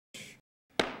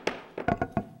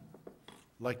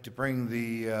Like to bring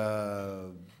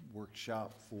the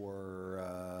workshop for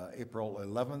April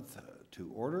 11th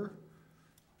to order.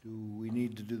 Do we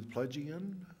need to do the pledge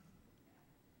again?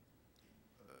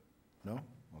 No?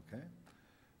 Okay.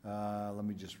 Let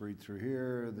me just read through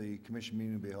here. The commission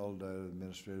meeting will be held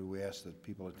administrative. We ask that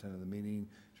people attending the meeting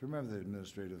to remember the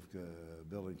administrative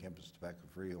building campus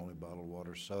tobacco-free, only bottled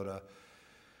water, soda.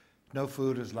 No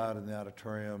food is allowed in the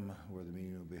auditorium where the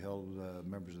meeting will be held.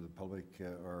 Members of the public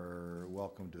are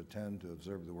welcome to attend to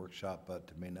observe the workshop, but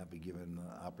may not be given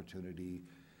opportunity,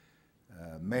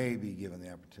 may be given the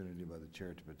opportunity by the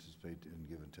chair to participate in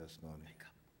given testimony.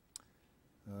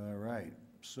 All right,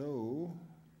 so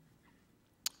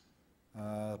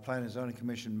Planning and Zoning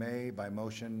Commission may, by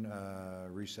motion,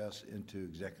 recess into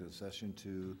executive session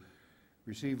to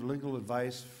receive legal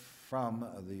advice from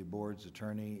the board's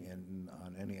attorney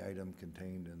on any item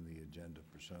contained in the agenda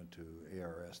pursuant to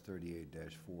ARS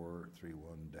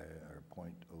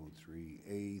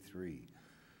 38-431.03A3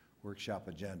 workshop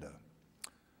agenda.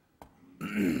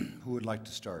 Who would like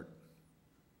to start?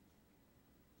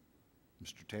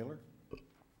 Mr. Taylor?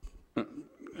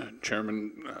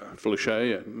 Chairman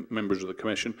Felicia, members of the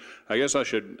commission. I guess I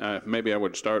should, maybe I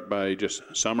would start by just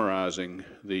summarizing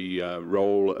the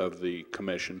role of the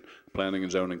commission, Planning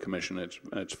and Zoning Commission,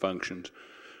 its functions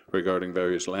regarding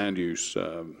various land use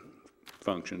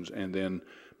functions, and then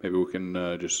maybe we can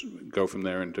just go from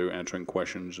there into answering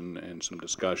questions and some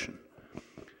discussion.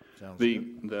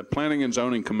 The Planning and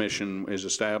Zoning Commission is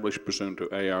established pursuant to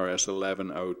ARS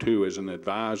 1102 as an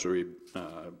advisory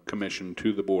commission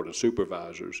to the Board of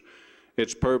Supervisors.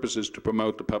 Its purpose is to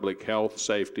promote the public health,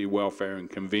 safety, welfare, and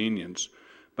convenience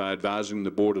by advising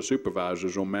the Board of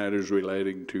Supervisors on matters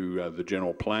relating to the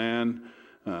general plan,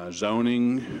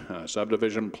 zoning,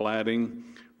 subdivision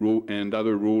platting, and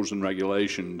other rules and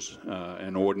regulations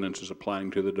and ordinances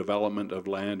applying to the development of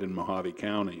land in Mohave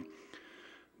County.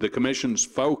 The Commission's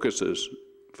focus is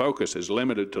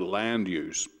limited to land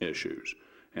use issues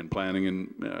and planning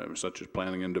and such as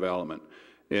planning and development.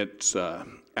 Its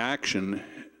action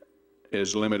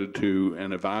is limited to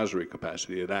an advisory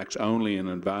capacity. It acts only in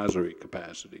advisory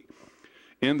capacity.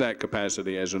 In that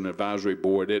capacity, as an advisory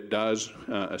board, it does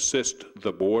assist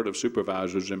the Board of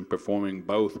Supervisors in performing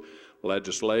both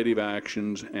legislative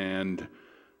actions and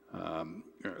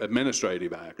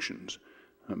administrative actions.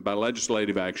 By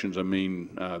legislative actions, I mean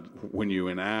when you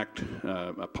enact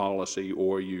a policy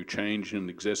or you change an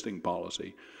existing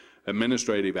policy.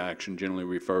 Administrative action generally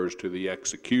refers to the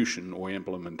execution or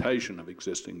implementation of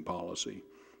existing policy.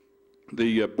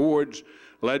 The board's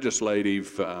legislative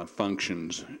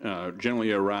functions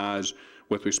generally arise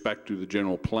with respect to the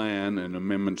general plan and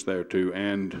amendments thereto,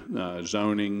 and the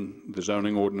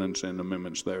zoning ordinance and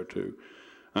amendments thereto.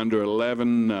 Under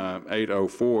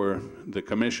 11804, the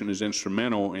Commission is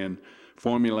instrumental in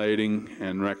formulating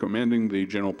and recommending the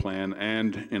general plan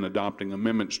and in adopting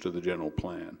amendments to the general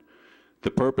plan.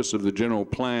 The purpose of the general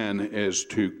plan is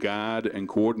to guide and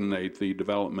coordinate the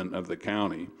development of the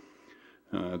county.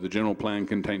 The general plan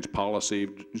contains policies,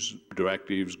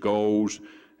 directives, goals,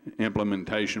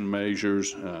 implementation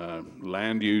measures,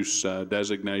 land use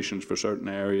designations for certain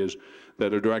areas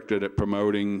that are directed at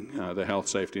promoting the health,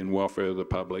 safety, and welfare of the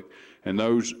public. And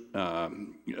those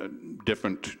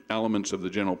different elements of the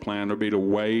general plan are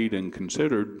being weighed and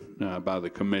considered by the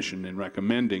Commission in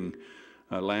recommending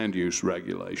land use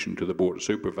regulation to the Board of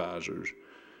Supervisors.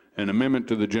 An amendment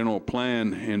to the general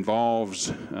plan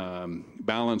involves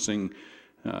balancing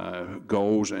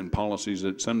goals and policies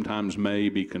that sometimes may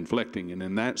be conflicting, and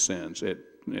in that sense,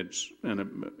 it's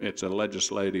a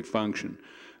legislative function.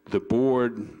 The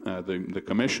board, the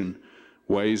Commission,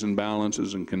 weighs and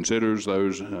balances and considers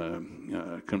those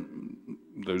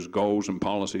goals and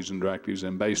policies and directives,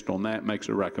 and based on that, makes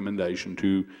a recommendation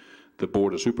to the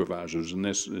Board of Supervisors, and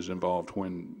this is involved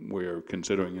when we're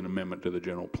considering an amendment to the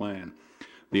general plan.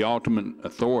 The ultimate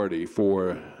authority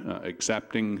for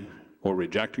accepting or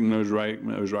rejecting those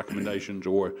recommendations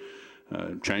or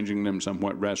changing them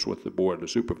somewhat rests with the Board of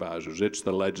Supervisors. It's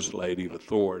the legislative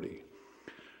authority.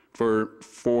 For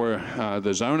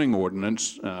the zoning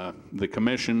ordinance, the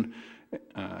Commission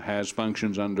has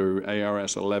functions under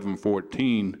ARS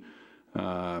 1114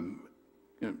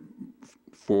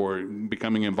 for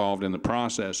becoming involved in the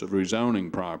process of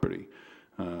rezoning property.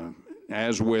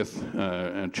 As with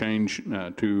a change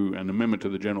to an amendment to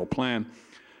the general plan,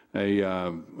 a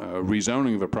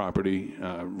rezoning of a property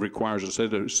requires a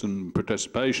citizen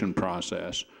participation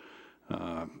process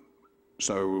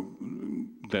so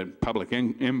that public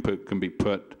input can be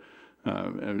put.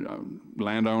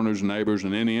 Landowners, neighbors,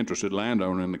 and any interested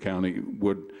landowner in the county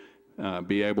would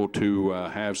be able to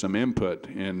have some input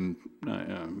in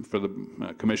for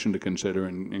the commission to consider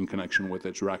in connection with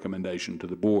its recommendation to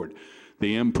the board.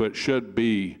 The input should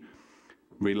be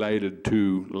related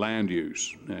to land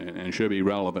use and should be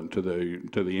relevant to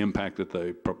the impact that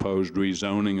the proposed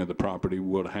rezoning of the property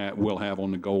will have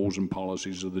on the goals and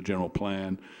policies of the general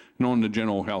plan and on the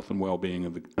general health and well-being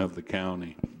of the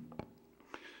county.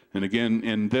 And again,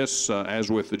 in this,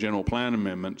 as with the general plan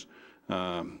amendments,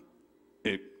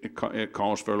 it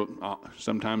calls for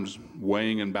sometimes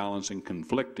weighing and balancing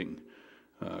conflicting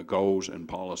goals and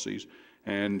policies,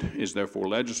 and is therefore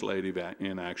legislative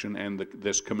in action, and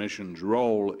this commission's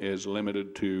role is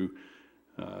limited to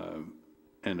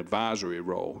an advisory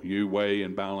role. You weigh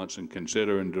and balance and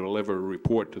consider and deliver a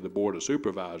report to the Board of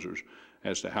Supervisors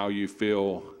as to how you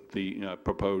feel the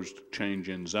proposed change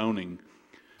in zoning,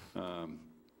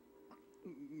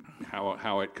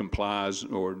 how it complies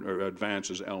or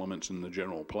advances elements in the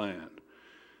general plan.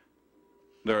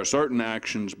 There are certain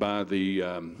actions by the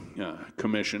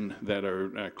commission that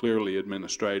are clearly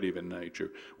administrative in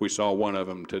nature. We saw one of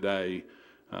them today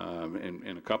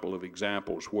in a couple of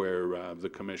examples where the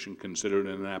commission considered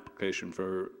an application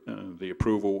for the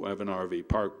approval of an RV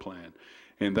park plan.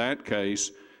 In that case,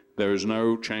 there's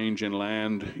no change in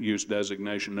land use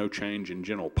designation, no change in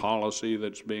general policy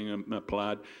that's being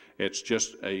applied. It's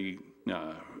just a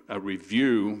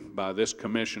review by this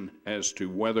commission as to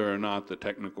whether or not the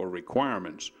technical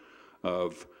requirements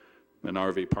of an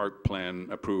RV park plan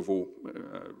approval,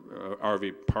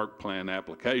 RV park plan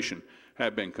application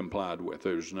have been complied with.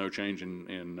 There's no change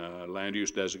in land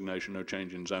use designation, no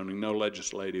change in zoning, no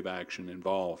legislative action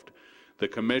involved. The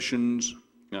commission's,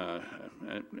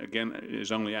 again,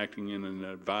 is only acting in an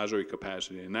advisory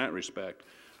capacity in that respect,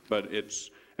 but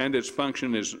its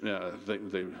function is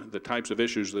the types of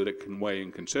issues that it can weigh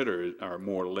and consider are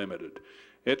more limited.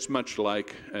 It's much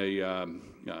like a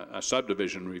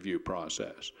subdivision review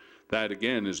process. That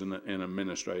again is an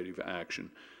administrative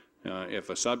action. If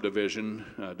a subdivision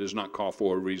does not call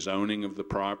for a rezoning of the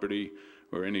property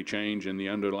or any change in the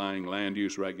underlying land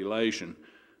use regulation,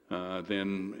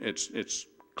 then it's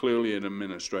clearly an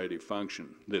administrative function.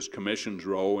 This commission's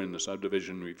role in the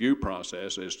subdivision review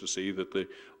process is to see that the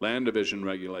land division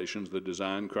regulations, the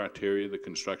design criteria, the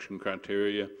construction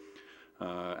criteria,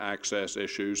 access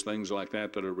issues, things like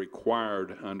that that are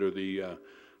required under the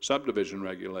subdivision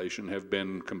regulation have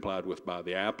been complied with by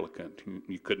the applicant.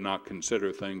 You could not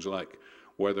consider things like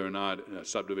whether or not a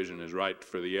subdivision is right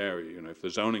for the area. You know, if the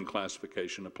zoning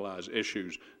classification applies,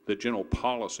 issues, the general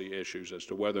policy issues as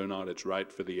to whether or not it's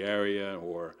right for the area,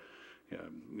 or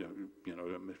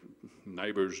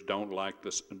neighbors don't like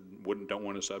this, don't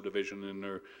want a subdivision in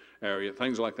their area.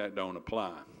 Things like that don't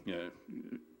apply. You know,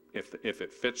 if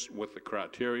it fits with the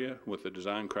criteria, with the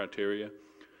design criteria,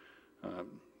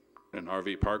 an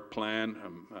RV park plan,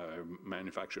 a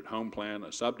manufactured home plan,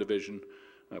 a subdivision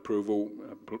approval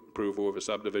of a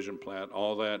subdivision plat,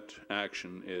 all that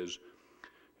action is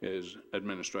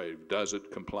administrative. Does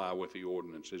it comply with the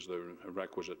ordinance? Is there a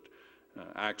requisite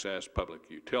access, public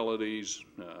utilities?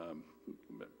 Are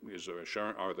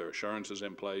there assurances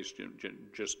in place?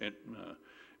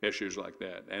 Issues like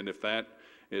that. And if that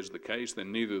is the case,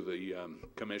 then neither the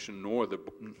commission nor the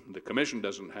commission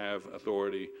doesn't have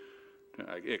authority.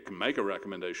 It can make a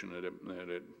recommendation that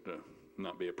it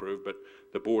not be approved, but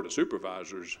the Board of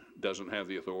Supervisors doesn't have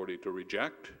the authority to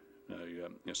reject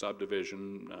a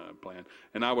subdivision plan.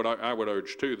 And I would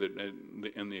urge too that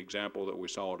in the example that we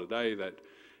saw today, that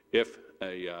if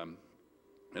an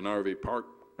RV park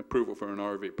approval for an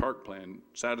RV park plan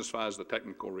satisfies the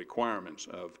technical requirements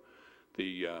of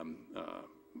the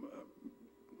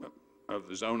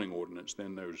zoning ordinance,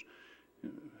 then there's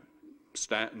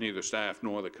neither staff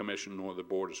nor the commission nor the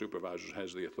Board of Supervisors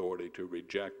has the authority to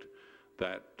reject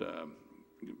that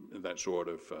sort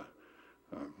of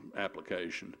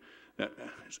application.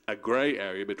 A gray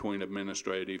area between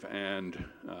administrative and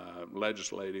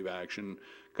legislative action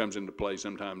comes into play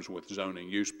sometimes with zoning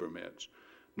use permits.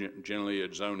 Generally,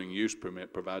 a zoning use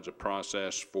permit provides a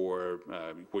process for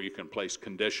where you can place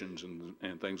conditions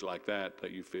and things like that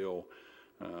you feel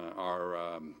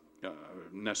are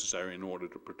necessary in order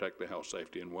to protect the health,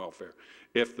 safety, and welfare.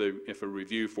 If a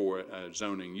review for a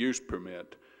zoning use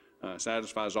permit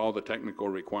satisfies all the technical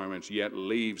requirements, yet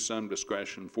leaves some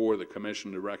discretion for the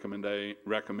commission to recommend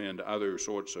other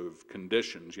sorts of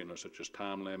conditions, such as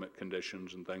time limit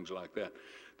conditions and things like that,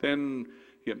 then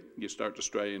you start to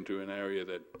stray into an area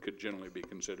that could generally be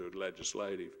considered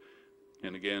legislative.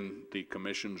 And again, the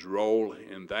commission's role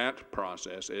in that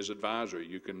process is advisory.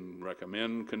 You can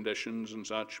recommend conditions and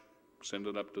such, send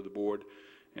it up to the board,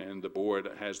 and the board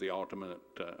has the ultimate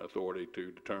authority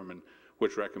to determine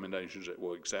which recommendations it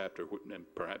will accept, and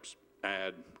perhaps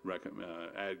add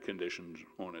conditions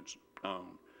on its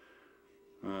own.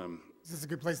 Is this a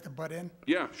good place to butt in?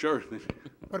 Yeah, sure.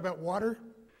 What about water?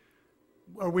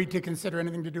 Are we to consider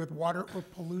anything to do with water or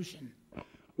pollution?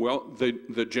 Well,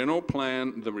 the general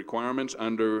plan, the requirements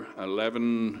under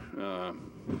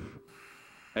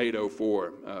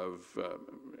 11.804 of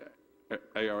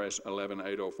ARS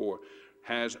 11.804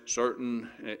 has certain,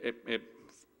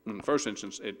 in the first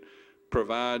instance, it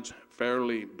provides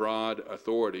fairly broad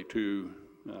authority to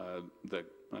the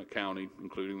county,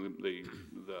 including the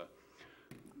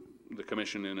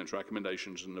commission in its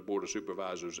recommendations and the Board of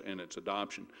Supervisors in its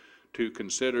adoption, to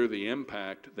consider the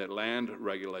impact that land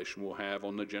regulation will have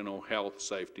on the general health,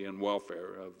 safety, and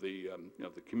welfare of the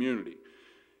community.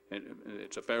 And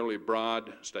it's a fairly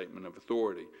broad statement of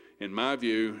authority. In my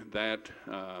view, that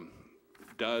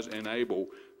does enable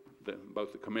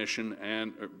both the commission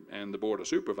and the Board of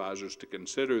Supervisors to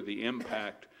consider the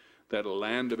impact that a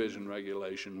land division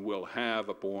regulation will have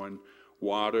upon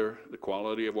water, the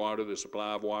quality of water, the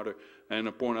supply of water, and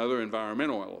upon other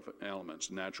environmental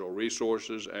elements, natural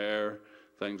resources, air,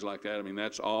 things like that. I mean,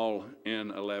 that's all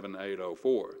in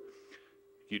 11.804.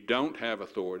 You don't have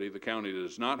authority, the county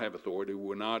does not have authority,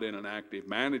 we're not in an active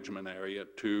management area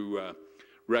to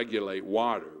regulate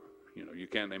water. You know, you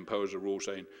can't impose a rule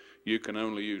saying you can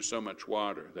only use so much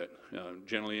water. That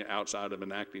generally outside of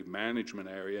an active management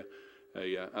area,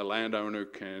 a landowner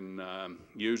can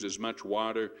use as much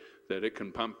water that it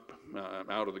can pump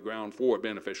out of the ground for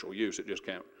beneficial use. It just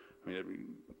can't, I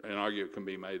mean, an argument can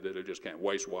be made that it just can't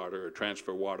waste water or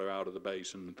transfer water out of the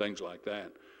basin and things like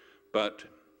that. But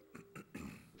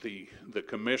the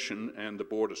commission and the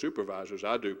Board of Supervisors,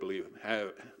 I do believe,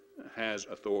 has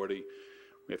authority.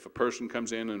 If a person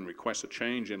comes in and requests a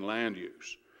change in land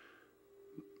use,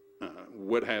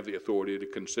 would have the authority to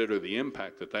consider the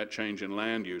impact that that change in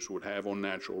land use would have on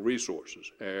natural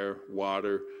resources, air,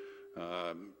 water,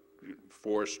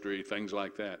 forestry, things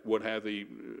like that, would have the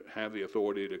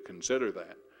authority to consider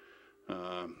that.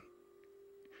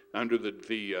 Under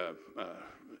the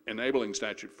enabling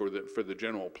statute for the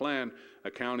general plan,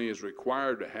 a county is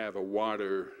required to have a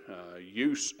water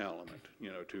use element.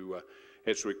 You know,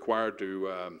 it's required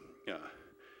to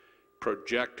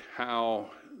project how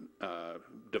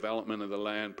development of the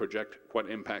land, project what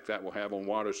impact that will have on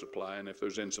water supply, and if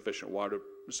there's insufficient water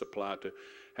supply, to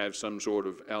have some sort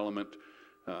of element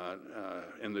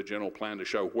in the general plan to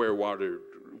show where the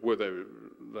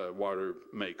water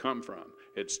may come from.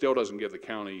 It still doesn't give the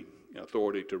county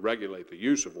authority to regulate the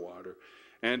use of water,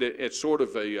 and it's sort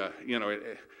of a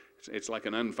it's like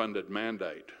an unfunded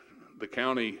mandate. The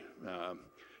county,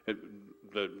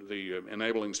 the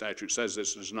enabling statute says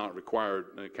this is not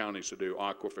required counties to do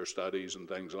aquifer studies and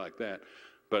things like that,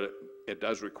 but it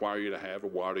does require you to have a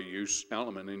water use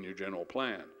element in your general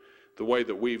plan. The way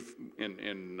that we've,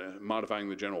 in modifying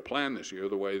the general plan this year,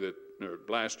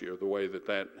 last year, the way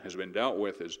that has been dealt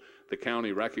with is the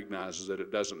county recognizes that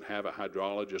it doesn't have a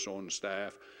hydrologist on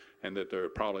staff, and that there are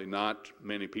probably not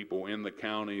many people in the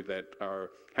county that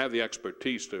have the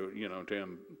expertise to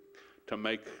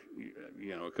make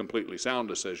a completely sound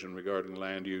decision regarding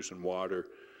land use and water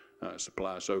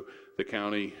supply. So the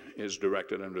county is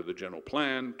directed under the general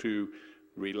plan to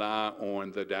rely on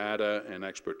the data and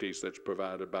expertise that's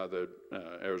provided by the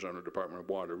Arizona Department of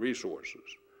Water Resources.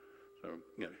 So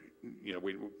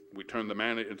we turn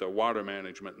the water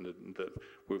management, and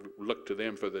we've looked to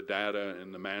them for the data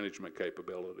and the management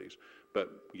capabilities. But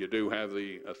you do have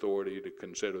the authority to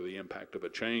consider the impact of a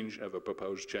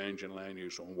proposed change in land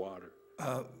use on water.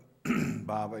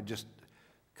 Bob, I just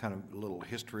kind of a little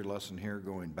history lesson here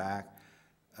going back.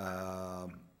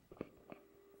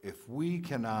 If we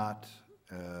cannot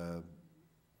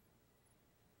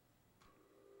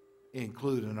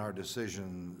include in our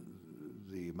decision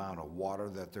the amount of water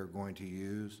that they're going to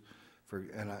use,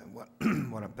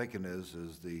 what I'm thinking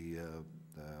is the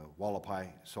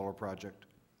Wallapai Solar Project.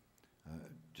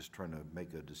 Just trying to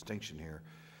make a distinction here.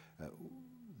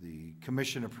 The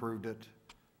commission approved it.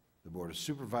 The Board of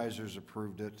Supervisors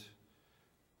approved it.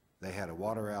 They had a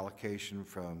water allocation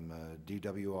from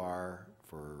DWR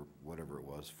for whatever it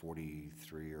was,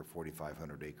 43 or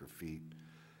 4,500 acre feet.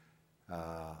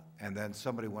 And then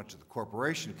somebody went to the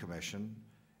Corporation Commission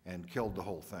and killed the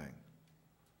whole thing.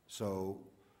 So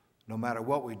no matter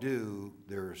what we do,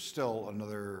 there's still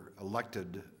another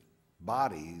elected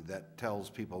body that tells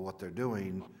people what they're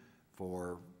doing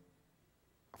for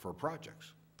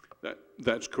projects.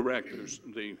 That's correct. There's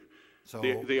So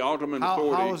the ultimate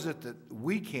authority. How is it that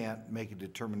we can't make a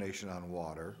determination on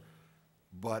water,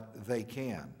 but they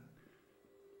can?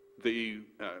 The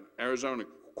Arizona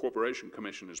Corporation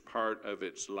Commission is part of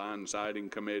its line siting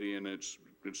committee and its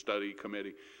study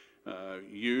committee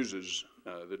uses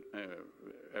the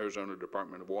Arizona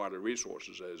Department of Water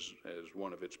Resources as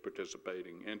one of its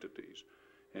participating entities.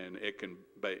 And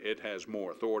it has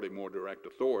more authority, more direct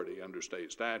authority under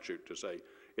state statute to say,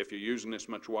 if you're using this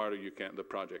much water, the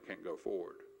project can't go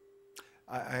forward.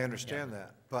 I understand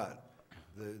that, but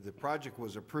the project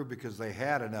was approved because they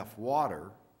had enough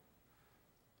water,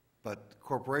 but the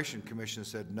Corporation Commission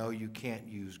said, no, you can't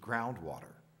use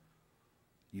groundwater.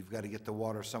 You've got to get the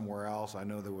water somewhere else. I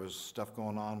know there was stuff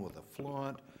going on with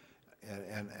effluent,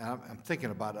 and I'm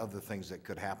thinking about other things that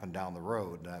could happen down the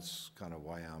road, and that's kind of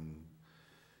why I'm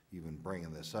even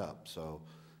bringing this up. So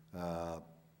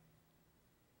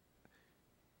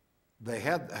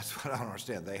that's what I don't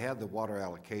understand. They had the water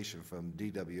allocation from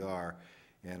DWR,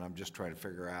 and I'm just trying to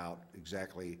figure out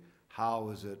exactly how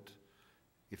is it,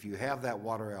 if you have that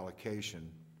water allocation,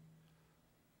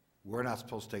 we're not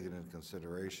supposed to take it into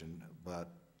consideration,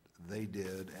 but they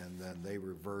did, and then they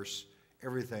reverse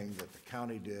everything that the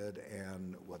county did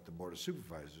and what the Board of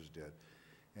Supervisors did.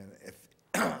 And if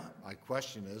my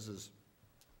question is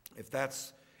if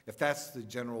that's the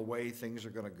general way things are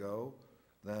going to go,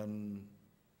 then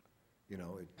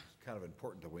it's kind of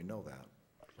important that we know that.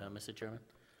 Mr. Chairman,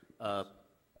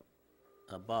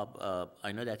 Bob,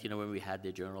 I know that when we had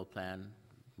the general plan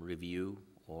review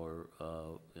or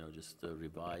just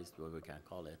revised, whatever we can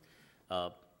call it,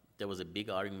 there was a big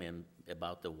argument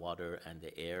about the water and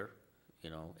the air,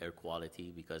 air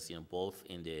quality, because both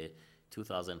in the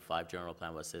 2005 general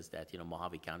plan was says that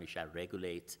Mohave County shall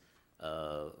regulate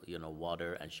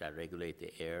water and shall regulate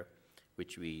the air,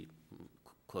 which we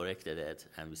corrected it,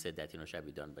 and we said that shall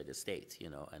be done by the state,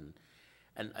 and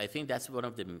I think that's one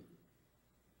of the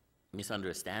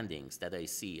misunderstandings that I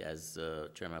see, as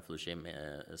Chairman Flushim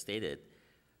stated,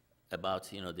 about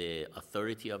the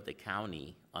authority of the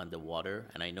county on the water.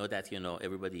 And I know that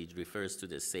everybody refers to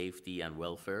the safety and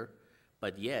welfare,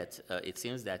 but yet it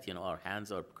seems that our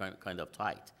hands are kind of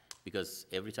tight, because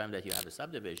every time that you have a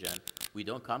subdivision, we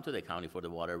don't come to the county for the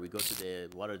water, we go to the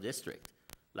water district.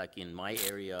 Like in my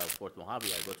area of Fort Mohave,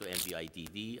 I go to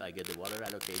NVIDD, I get the water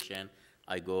allocation,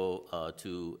 I go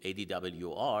to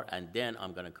ADWR, and then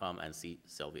I'm gonna come and see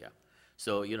Sylvia.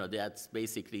 So that's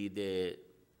basically the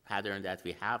pattern that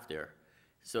we have there.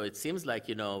 So it seems like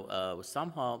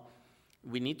somehow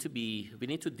we need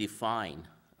to define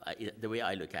the way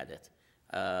I look at it,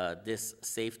 this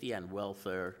safety and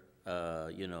welfare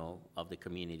of the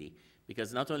community,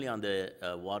 because not only on the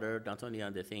water, not only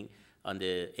on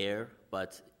the air,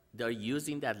 but they're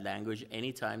using that language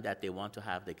anytime that they want to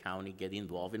have the county get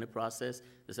involved in the process.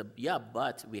 They say, yeah,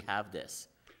 but we have this.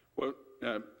 Well,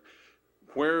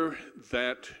 where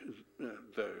that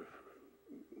the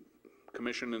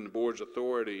commission and the board's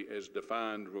authority is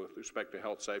defined with respect to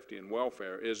health, safety, and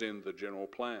welfare is in the general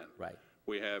plan. Right.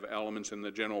 We have elements in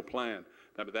the general plan.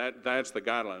 Now, but that's the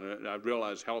guideline. I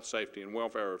realize health, safety, and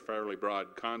welfare are fairly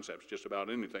broad concepts. Just about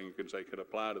anything you could say could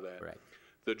apply to that. Right.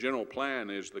 The general plan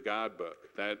is the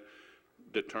guidebook that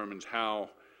determines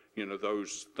how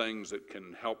those things that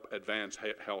can help advance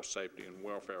health, safety, and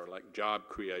welfare, like job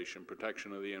creation,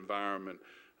 protection of the environment,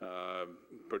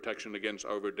 protection against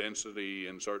overdensity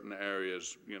in certain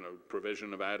areas,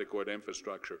 provision of adequate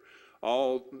infrastructure,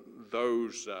 all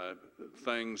those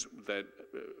things that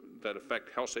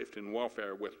affect health, safety, and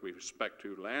welfare with respect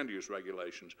to land use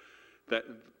regulations. That,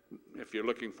 if you're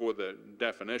looking for the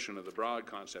definition of the broad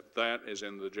concept, that is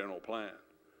in the general plan.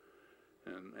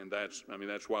 And that's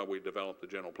why we developed the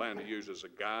general plan to use as a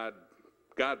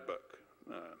guidebook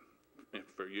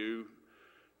for you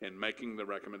in making the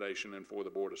recommendation and for the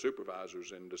Board of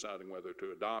Supervisors in deciding whether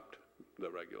to adopt the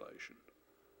regulation.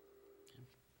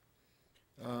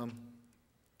 I'm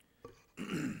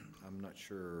not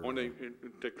sure.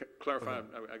 To clarify,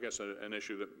 I guess an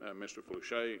issue that Mr.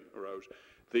 Flouchet arose,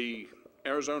 the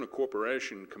Arizona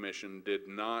Corporation Commission did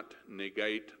not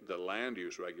negate the land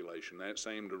use regulation. That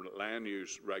same land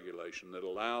use regulation that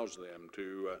allows them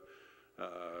to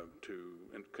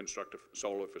construct a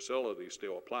solar facility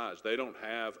still applies. They don't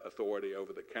have authority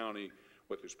over the county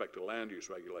with respect to land use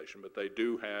regulation, but they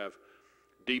do have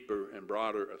deeper and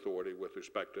broader authority with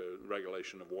respect to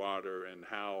regulation of water and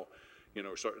how,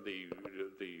 with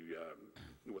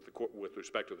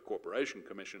respect to the Corporation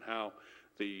Commission, how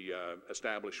the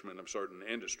establishment of certain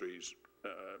industries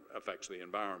affects the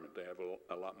environment. They have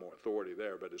a lot more authority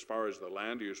there. But as far as the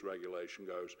land use regulation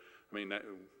goes,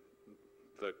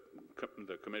 the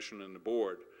commission and the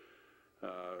board,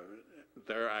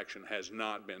 their action has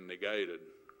not been negated.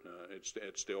 It's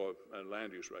still a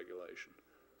land use regulation.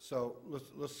 So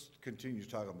let's continue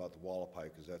talking about the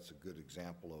Wallapai, because that's a good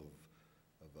example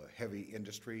of heavy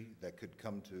industry that could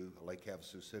come to Lake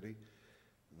Havasu City.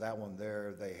 That one there,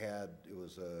 it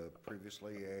was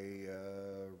previously a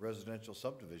residential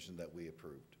subdivision that we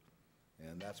approved.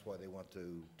 And that's why they went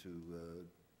to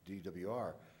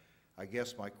DWR. I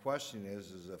guess my question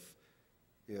is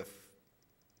if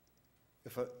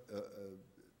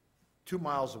 2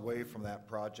 miles away from that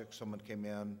project, someone came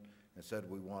in and said,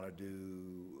 we want to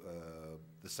do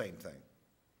the same thing,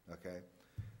 okay?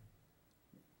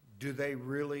 Do they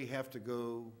really have to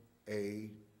go,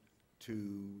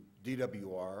 to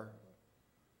DWR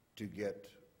to get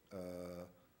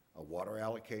a water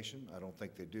allocation? I don't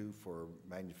think they do for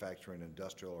manufacturing,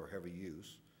 industrial, or heavy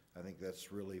use. I think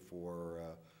that's really for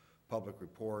public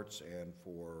reports and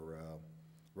for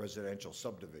residential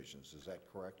subdivisions. Is that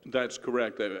correct? That's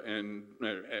correct. And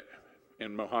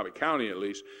in Mohave County, at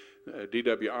least,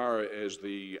 DWR is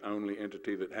the only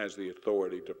entity that has the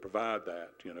authority to provide that.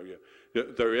 You know,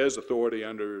 there is authority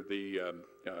under the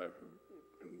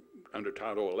under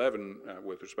Title 11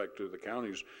 with respect to the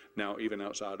counties now, even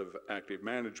outside of active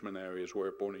management areas, where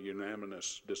upon a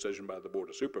unanimous decision by the Board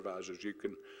of Supervisors, you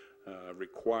can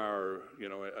require, you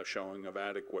know, a showing of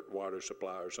adequate water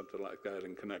supply or something like that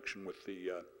in connection with the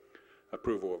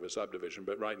approval of a subdivision.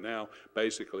 But right now,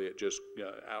 basically, it just,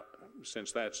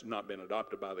 since that's not been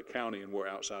adopted by the county and we're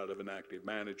outside of an active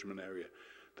management area,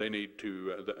 they need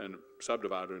to, and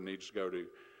subdivider needs to go to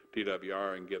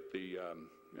DWR and get the,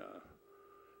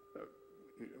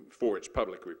 for its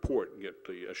public report, and get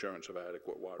the assurance of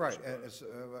adequate water Right, supply. and it's,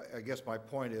 I guess my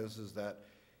point is that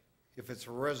if it's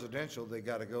residential, they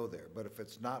got to go there. But if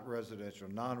it's not residential,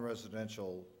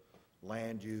 non-residential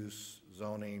land use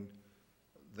zoning,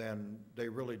 then they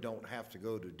really don't have to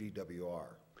go to DWR.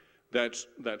 That's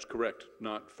correct.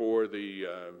 Not for the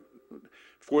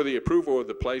approval of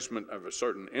the placement of a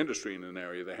certain industry in an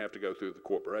area, they have to go through the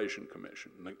Corporation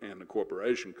Commission. And the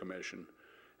Corporation Commission,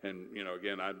 and, you know,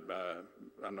 again,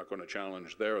 I'm not going to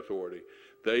challenge their authority.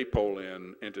 They pull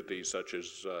in entities such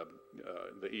as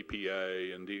the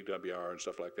EPA and DWR and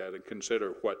stuff like that, and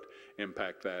consider what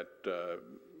impact that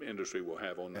industry will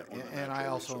have on that. And I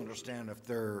also understand if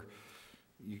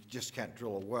you just can't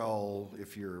drill a well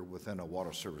if you're within a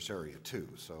water service area too.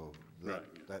 So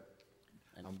that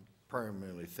I'm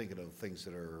primarily thinking of things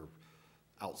that are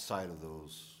outside of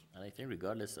those. And I think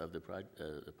regardless of the project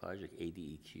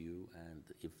ADEQ, and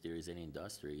if there is any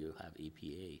industry, you have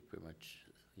EPA pretty much,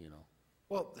 you know.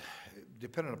 Well,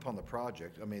 depending upon the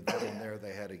project, I mean, that one there,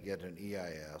 they had to get an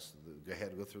EIS, they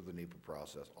had to go through the NEPA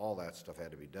process, all that stuff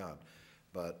had to be done.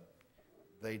 But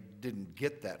they didn't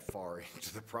get that far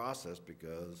into the process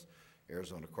because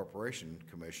Arizona Corporation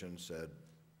Commission said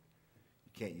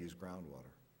you can't use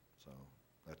groundwater. So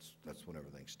that's when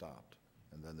everything stopped.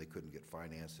 And then they couldn't get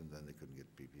financed, and then they couldn't get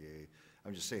PPA.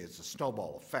 I'm just saying it's a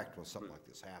snowball effect when something like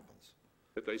this happens.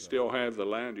 But they still have the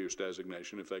land use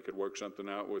designation if they could work something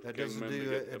out with Kingman to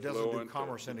get It the doesn't flow do into.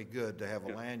 commerce any good to have a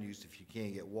land use if you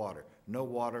can't get water. No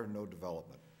water, no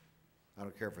development. I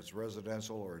don't care if it's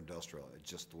residential or industrial. It's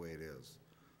just the way it is.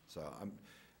 So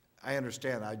I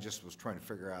understand. I just was trying to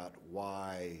figure out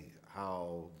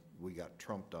how we got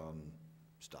trumped on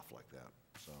stuff like that.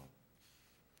 So.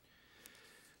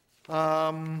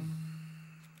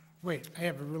 Wait, I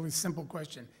have a really simple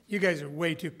question. You guys are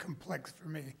way too complex for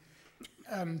me.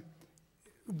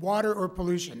 Water or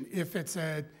pollution, if it's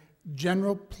a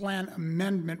general plan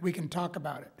amendment, we can talk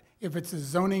about it. If it's a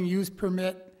zoning use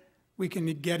permit, we can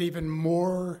get even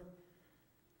more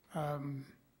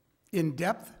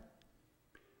in-depth,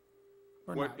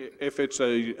 or not? If it's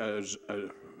a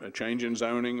change in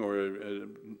zoning or a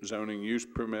zoning use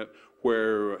permit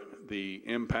where the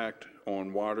impact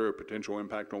on water, or potential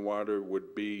impact on water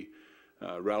would be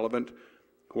relevant,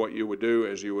 what you would do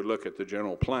is you would look at the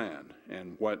general plan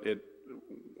and what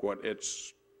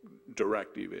its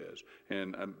directive is.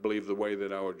 And I believe the way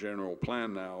that our general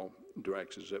plan now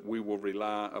directs is that we will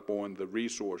rely upon the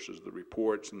resources, the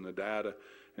reports and the data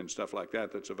and stuff like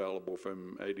that that's available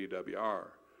from ADWR.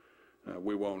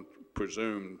 We won't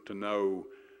presume to know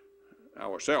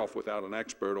ourselves without an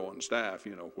expert on staff,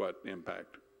 you know, what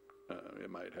impact it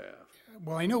might have.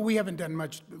 Well, I know we haven't done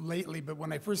much lately, but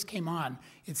when I first came on,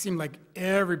 it seemed like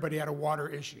everybody had a water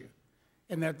issue.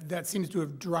 And that seems to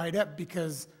have dried up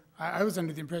because I was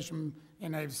under the impression,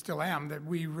 and I still am, that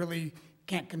we really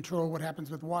can't control what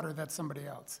happens with water. That's somebody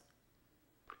else.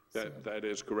 That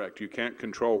is correct. You can't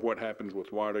control what happens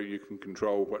with water. You can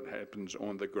control what happens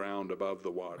on the ground above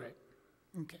the water. Right.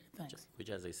 Okay, thanks. Which,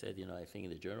 as I said, you know, I think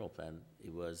in the general plan,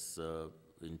 it was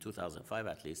in 2005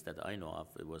 at least that I know of,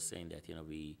 it was saying that, you know,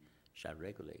 we shall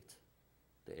regulate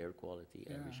the air quality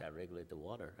and we shall regulate the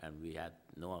water, and we had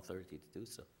no authority to do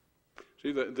so.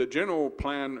 See, the general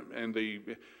plan and the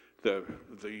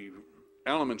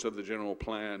elements of the general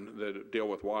plan that deal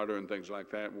with water and things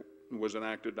like that was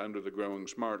enacted under the Growing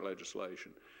Smart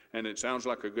legislation. And it sounds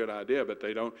like a good idea, but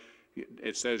they don't,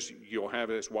 it says you'll have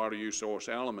this water use source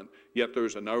element, yet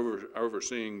there's an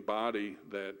overseeing body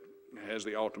that has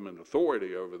the ultimate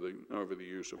authority over the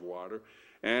use of water,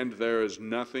 and there is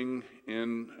nothing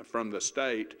from the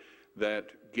state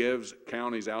that gives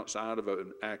counties outside of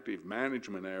an active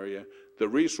management area the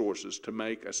resources to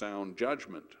make a sound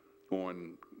judgment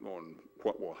on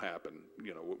what will happen,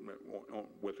 you know,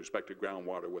 with respect to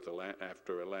groundwater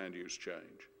after a land use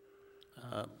change.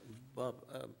 Bob,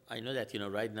 I know that, you know,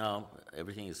 right now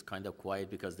everything is kind of quiet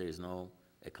because there is no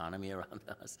economy around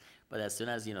us. But as soon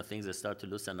as, you know, things start to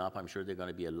loosen up, I'm sure there are going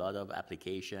to be a lot of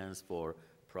applications for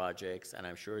projects, and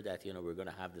I'm sure that, you know, we're going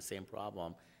to have the same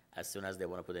problem. As soon as they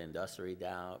want to put an industry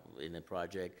down in a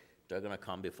project, they're going to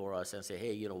come before us and say,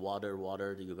 hey, you know, water,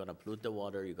 you're going to pollute the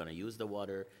water, you're going to use the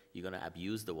water, you're going to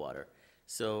abuse the water.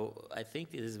 So I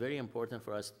think it is very important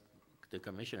for us, the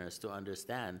commissioners, to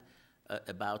understand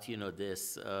about, you know,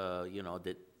 this, you know,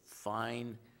 the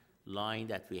fine line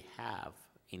that we have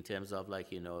in terms of,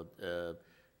 like, you know,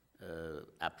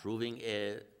 approving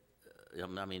it,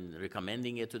 I mean,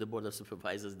 recommending it to the Board of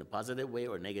Supervisors in a positive way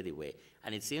or negative way.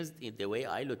 And it seems, the way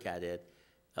I look at it,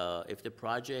 if the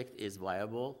project is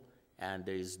viable and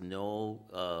there is no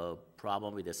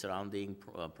problem with the surrounding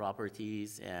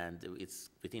properties and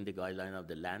it's within the guideline of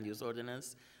the land use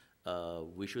ordinance,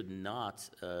 we should not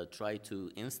try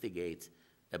to instigate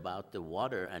about the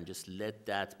water and just let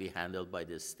that be handled by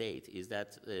the state. Is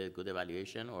that a good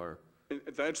evaluation, or?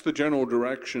 That's the general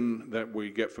direction that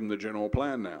we get from the general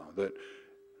plan now, that,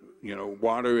 you know,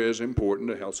 water is important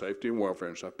to health, safety, and welfare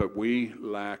and stuff, but we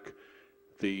lack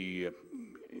the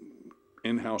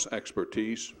in-house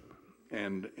expertise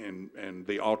and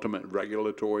the ultimate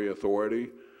regulatory authority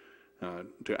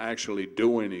to actually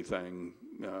do anything,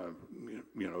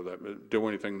 you know, do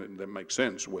anything that makes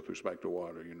sense with respect to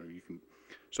water. You know, you can,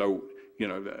 so, you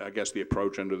know, I guess the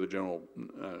approach under the general,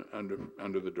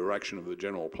 under the direction of the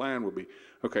general plan would be,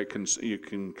 okay, you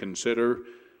can consider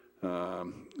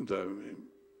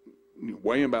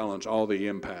weigh and balance all the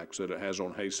impacts that it has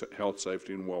on health,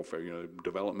 safety, and welfare. You know,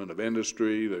 development of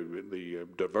industry, the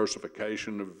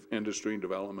diversification of industry,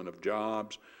 development of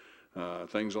jobs,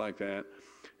 things like that.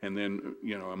 And then,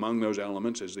 you know, among those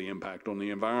elements is the impact on the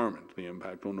environment, the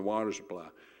impact on the water supply,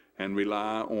 and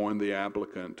rely on the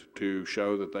applicant to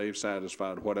show that they've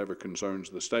satisfied whatever concerns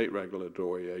the state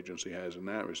regulatory agency has in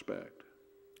that respect.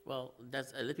 Well,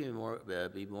 that's a little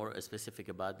bit be more specific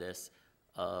about this.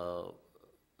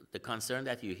 The concern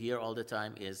that you hear all the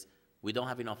time is we don't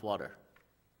have enough water.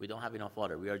 We don't have enough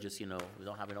water. We are just, you know, we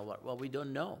don't have enough water. Well, we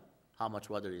don't know how much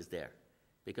water is there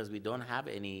because we don't have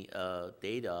any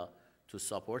data to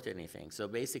support anything. So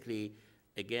basically,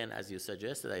 again, as you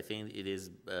suggested, I think it is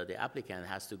the applicant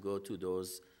has to go to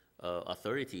those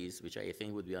authorities, which I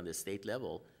think would be on the state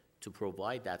level, to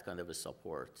provide that kind of a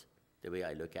support, the way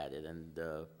I look at it. And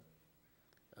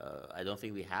I don't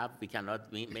think we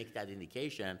cannot make that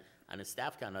indication, and the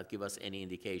staff cannot give us any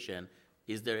indication,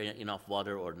 is there enough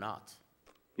water or not?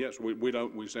 Yes,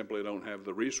 we simply don't have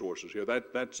the resources here.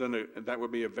 That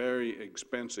would be a very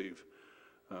expensive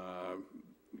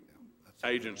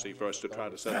agency for us to try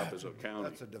to set up as a county.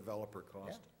 That's a developer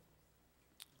cost.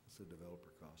 That's a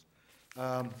developer cost.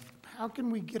 How can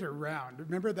we get around?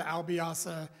 Remember the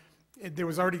Albiasa, there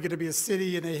was already going to be a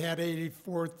city and they had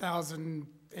 84,000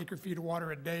 acre feet of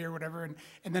water a day or whatever,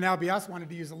 and then Albiasa wanted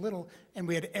to use a little, and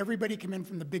we had everybody come in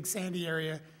from the Big Sandy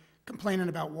area complaining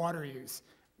about water use.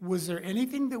 Was there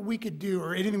anything that we could do,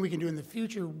 or anything we can do in the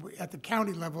future at the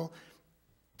county level,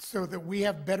 so that we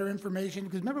have better information?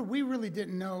 Because remember, we really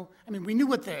didn't know. I mean, we knew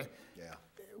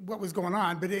what was going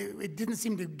on, but it didn't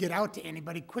seem to get out to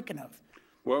anybody quick enough.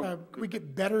 Well, could we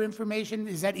get better information?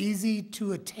 Is that easy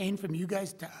to attain from you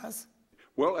guys to us?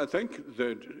 Well, I think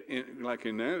that, like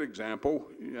in that example,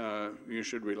 you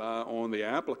should rely on the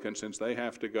applicant, since they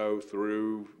have to go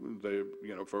through the,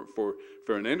 you know, for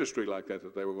an industry like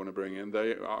that they were going to bring in,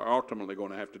 they are ultimately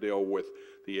going to have to deal with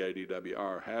the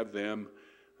ADWR, have them,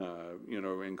 you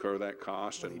know, incur that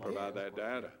cost and provide that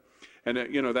data. And,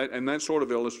 you know, that's sort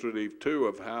of illustrative, too,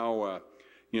 of how,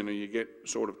 you know, you get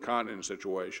sort of caught in a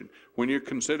situation. When you're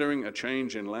considering a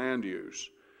change in land use,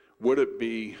 would it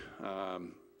be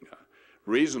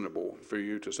reasonable for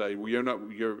you to say, well,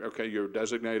 you're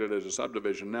designated as a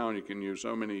subdivision now and you can use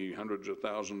so many hundreds of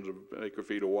thousands of acre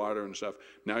feet of water and stuff.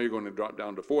 Now you're going to drop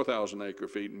down to 4,000 acre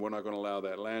feet and we're not going to allow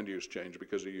that land use change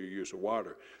because of your use of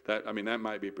water. That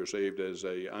might be perceived as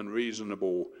a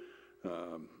unreasonable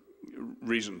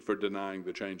reason for denying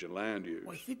the change in land use.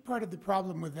 Well, I think part of the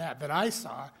problem with that I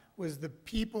saw was the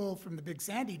people from the Big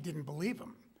Sandy didn't believe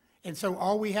him. And so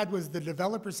all we had was the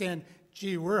developer saying,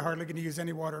 gee, we're hardly going to use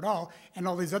any water at all, and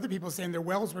all these other people saying their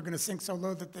wells were going to sink so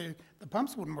low that the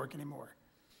pumps wouldn't work anymore.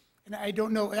 And I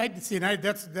don't know,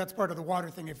 that's part of the water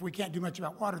thing. If we can't do much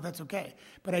about water, that's okay.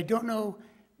 But I don't know,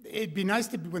 it'd be nice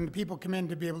to, when the people come in,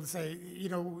 to be able to say, you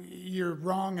know, you're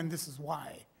wrong and this is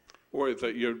why. Or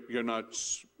that you're not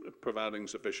providing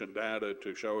sufficient data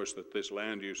to show us that this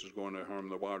land use is going to harm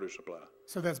the water supply.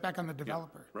 So that's back on the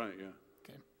developer. Right, yeah.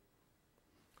 Okay.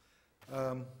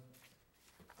 On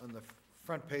the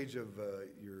front page of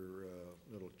your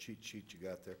little cheat sheet you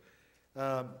got there,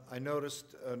 I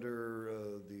noticed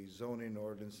under the zoning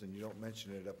ordinance, and you don't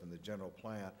mention it up in the general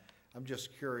plan, I'm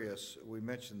just curious, we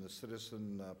mentioned the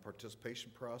citizen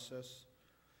participation process.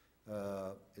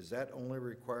 Is that only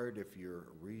required if you're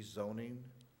rezoning?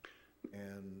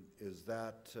 And is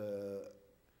that,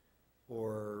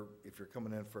 or if you're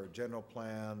coming in for a general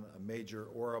plan, a major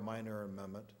or a minor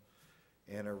amendment,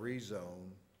 and a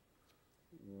rezone,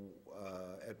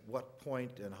 at what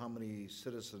point and how many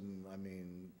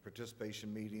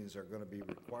participation meetings are going to be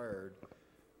required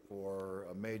for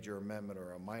a major amendment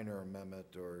or a minor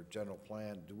amendment or general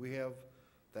plan? Do we have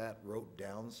that wrote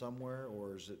down somewhere,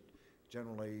 or is it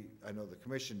generally, I know the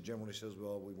commission generally says,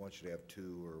 well, we want you to have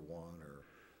 2 or 1 or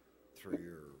 3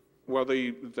 or... Well,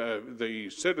 the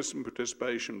citizen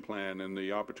participation plan and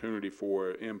the opportunity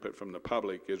for input from the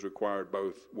public is required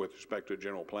both with respect to a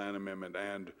general plan amendment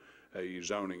and a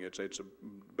zoning.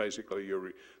 Basically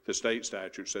the state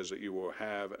statute says that you will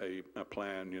have a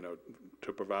plan, you know,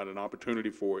 to provide an opportunity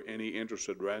for any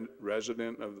interested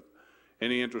resident of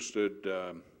any interested.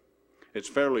 It's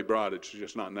fairly broad. It's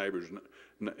just not neighbors,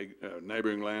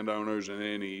 neighboring landowners, and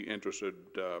any interested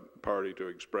party to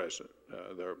express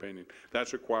their opinion.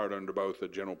 That's required under both a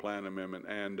general plan amendment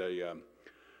and a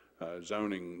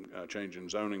zoning change in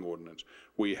zoning ordinance.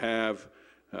 We have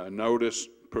notice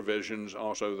provisions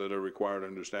also that are required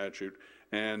under statute,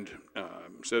 and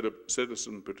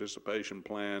citizen participation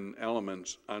plan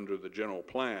elements under the general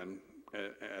plan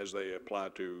as they apply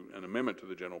to an amendment to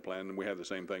the general plan, and we have the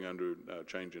same thing under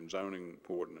change in zoning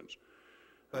ordinance.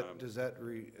 But does that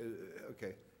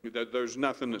okay. There's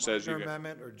nothing that says you Minor can.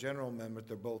 amendment or general amendment,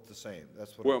 they're both the same.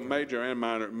 That's what. Well, major and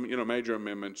minor, you know, major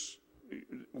amendments,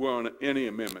 well, any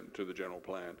amendment to the general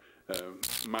plan,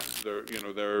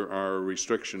 there are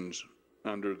restrictions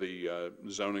under the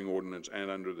zoning ordinance and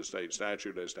under the state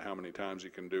statute as to how many times you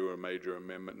can do a major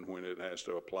amendment and when it has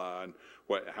to apply, and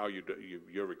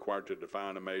you're required to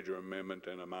define a major amendment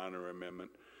and a minor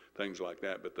amendment, things like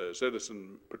that. But the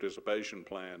citizen participation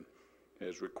plan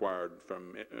is required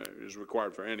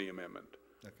for any amendment.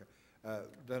 Okay.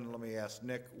 Then let me ask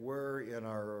Nick, where in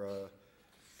our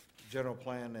general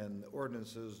plan and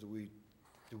ordinances do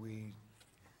we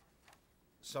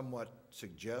somewhat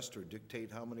suggest or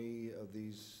dictate how many of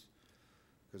these,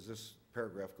 because this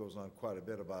paragraph goes on quite a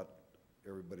bit about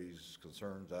everybody's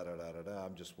concerns, da-da-da-da-da.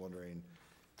 I'm just wondering,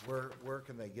 where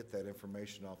can they get that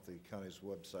information off the county's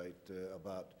website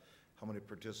about how many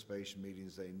participation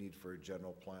meetings they need for a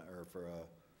general plan, or for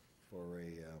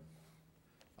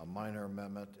a minor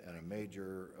amendment and a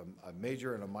major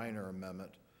and a minor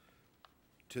amendment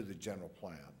to the general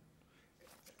plan?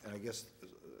 And I guess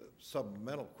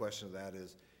supplemental question to that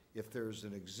is, if there's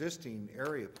an existing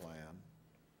area plan,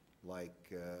 like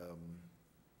where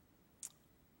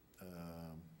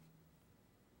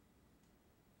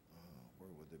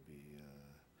would it be?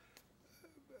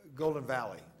 Golden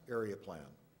Valley area plan.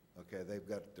 Okay, they've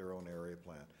got their own area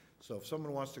plan. So if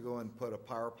someone wants to go and put a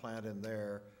power plant in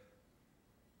there,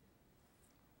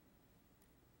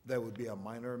 that would be a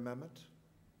minor amendment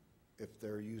if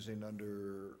they're using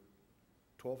under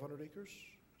 1,200 acres.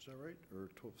 Is that right? Or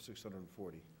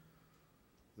 640?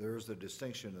 There's a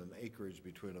distinction in acreage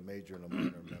between a major and a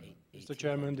minor amendment. Mr.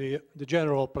 Chairman, the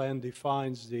general plan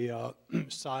defines the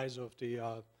size of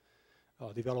the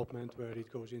development where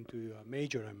it goes into a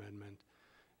major amendment.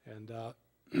 And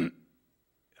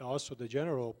also the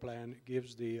general plan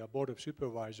gives the Board of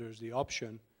Supervisors the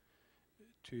option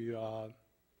to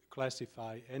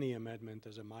classify any amendment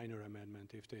as a minor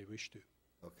amendment if they wish to.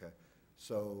 Okay.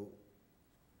 So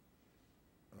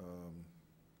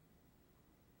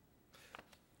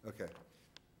okay.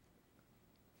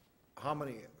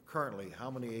 Currently, how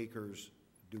many acres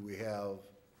do we have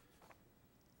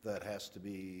that has to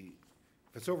be,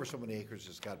 if it's over so many acres,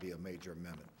 it's got to be a major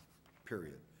amendment,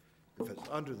 period. If it's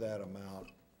under that amount,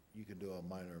 you can do a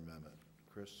minor amendment.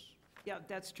 Chris? Yeah,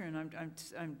 that's true, and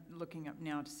I'm looking up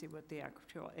now to see what the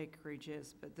actual acreage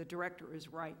is, but the director is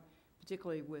right.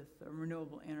 particularly with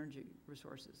renewable energy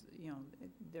resources. You know,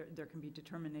 there can be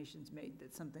determinations made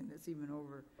that something that's even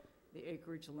over the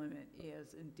acreage limit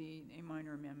is indeed a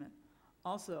minor amendment.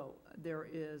 Also, there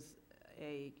is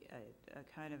a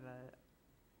kind of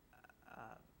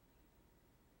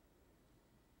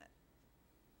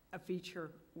a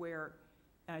feature where,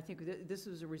 and I think this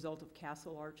was a result of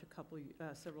Castle Arch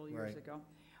several years Right. ago,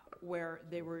 where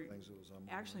they were Things that was on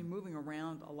my actually mind. moving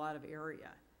around a lot of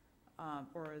area,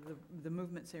 or the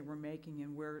movements they were making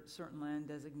and where certain land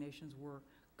designations were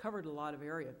covered a lot of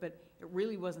area, but it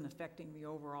really wasn't affecting the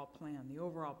overall plan. The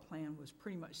overall plan was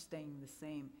pretty much staying the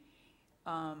same.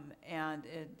 And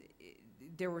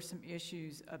there were some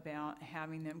issues about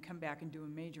having them come back and do a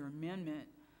major amendment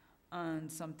on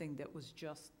something that was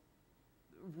just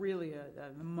really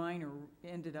a minor,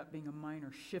 ended up being a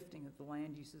minor shifting of the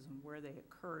land uses and where they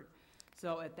occurred.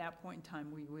 So at that point in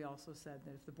time, we also said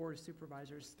that if the Board of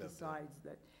Supervisors decides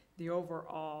that the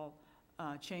overall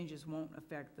changes won't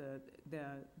affect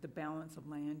the balance of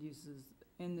land uses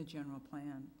in the general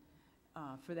plan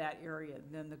for that area,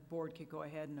 then the board could go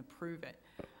ahead and approve it.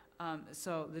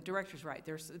 So the director's right.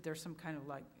 There's some kind of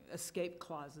like escape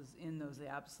clauses in those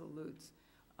absolutes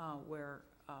where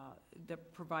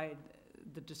that provide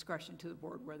the discretion to the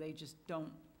board where they just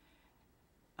don't.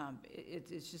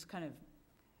 It's just kind of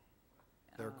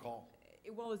Their call.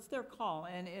 well, it's their call,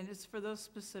 and it's for those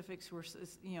specifics where,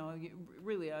 you know,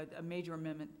 really a major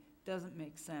amendment doesn't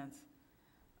make sense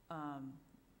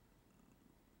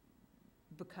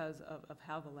because of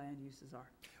how the land uses are.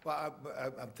 Well,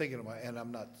 I'm thinking about, and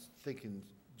I'm not thinking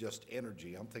just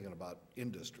energy, I'm thinking about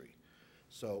industry.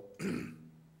 So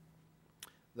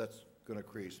that's going to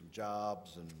create some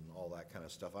jobs and all that kind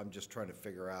of stuff. I'm just trying to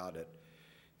figure out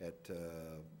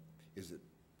is it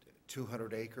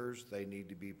 200 acres? They need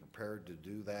to be prepared to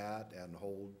do that and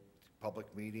hold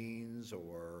public meetings,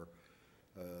 or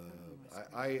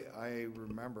I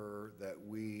remember that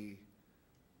we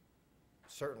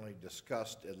certainly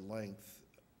discussed at length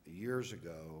years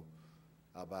ago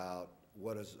about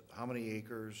how many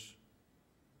acres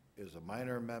is a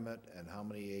minor amendment and how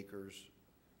many acres,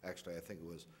 actually I think it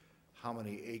was, how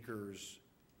many acres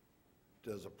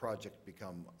does a project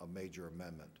become a major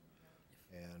amendment?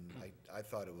 And I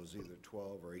thought it was either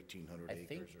 12 or 1,800 I acres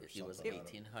think or it was something.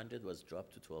 1,800, was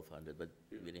dropped to 1,200, but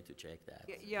we need to check that.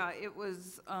 Yeah, it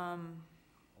was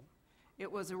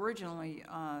originally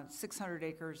 600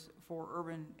 acres for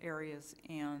urban areas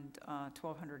and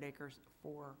 1,200 acres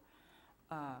for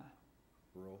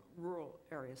rural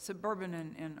areas. Suburban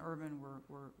and urban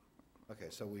were. Okay,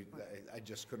 so I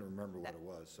just couldn't remember what it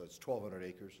was. So it's 1,200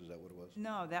 acres, is that what it was?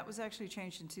 No, that was actually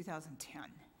changed in 2010.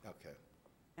 Okay.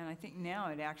 And I think now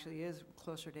it actually is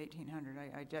closer to 1,800.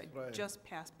 I just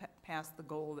passed the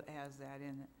goal that has that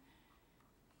in it.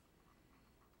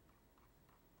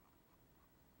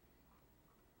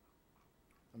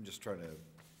 I'm just trying to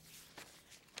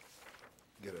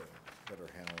get a better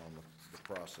handle on the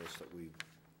process that we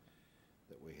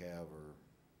have, or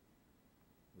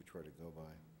we try to go by.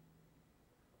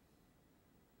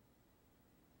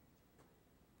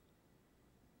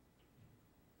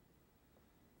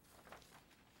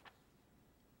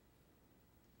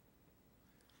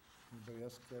 Anybody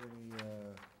else got any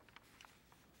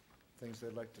things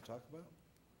they'd like to talk about?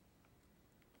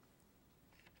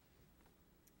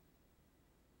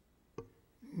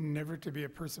 Never to be a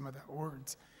person without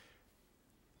words.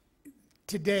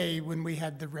 Today, when we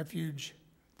had the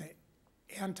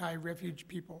anti-refuge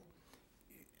people,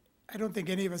 I don't think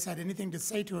any of us had anything to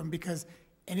say to them, because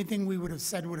anything we would have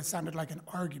said would have sounded like an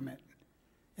argument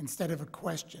instead of a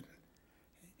question.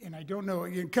 And I don't know,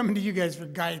 coming to you guys for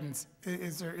guidance,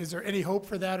 is there any hope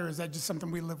for that, or is that just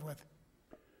something we live with?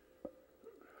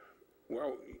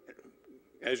 Well,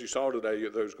 as you saw today,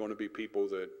 there's going to be people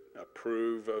that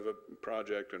approve of a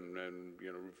project and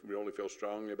you know, really feel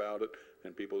strongly about it,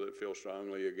 and people that feel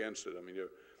strongly against it. I mean,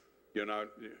 you're not,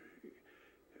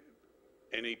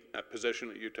 any position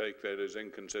that you take that is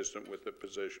inconsistent with the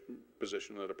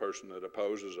position that a person that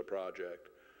opposes a project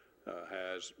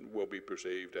will be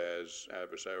perceived as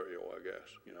adversarial, I guess,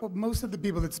 you know. Well, most of the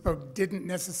people that spoke didn't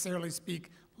necessarily speak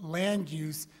land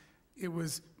use. It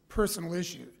was personal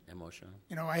issue. Emotional.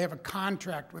 You know, I have a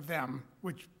contract with them,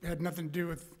 which had nothing to do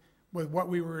with what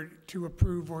we were to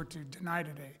approve or to deny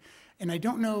today. And I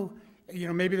don't know, you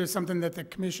know, maybe there's something that the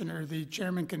commissioner, the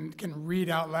chairman can read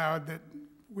out loud that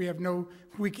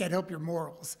we can't help your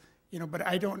morals, you know, but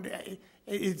I don't,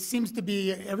 it seems to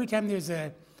be every time there's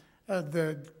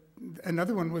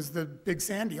another one was the Big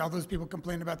Sandy. All those people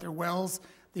complain about their wells.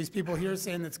 These people here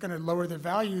saying it's going to lower their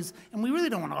values, and we really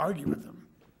don't want to argue with them.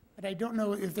 But I don't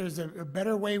know if there's a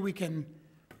better way we can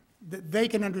that they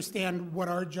can understand what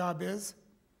our job is.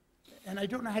 And I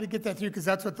don't know how to get that through, because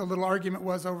that's what the little argument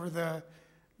was over the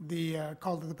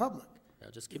call to the public. Yeah,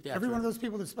 just keep the Every one of attorneys, those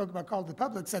people that spoke about call to the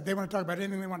public said they want to talk about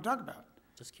anything they want to talk about.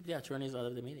 just keep the attorneys out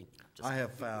of the meeting. Just- I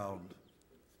have found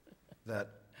that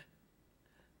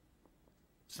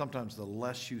sometimes the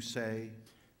less you say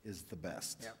is the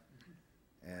best. Yep.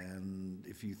 And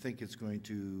if you think it's going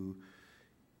to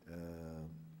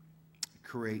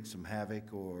create some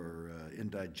havoc or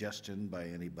indigestion by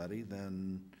anybody,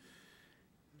 then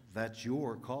that's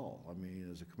your call. I mean,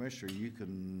 as a commissioner, you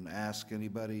can ask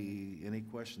anybody any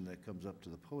question that comes up to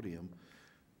the podium,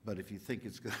 but if you think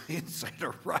it's going to incite a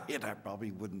riot, I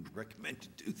probably wouldn't recommend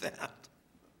you do that.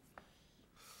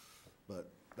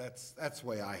 But that's the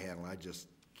way I handle it. I just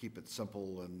keep it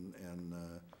simple, and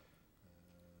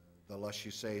the less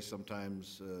you say,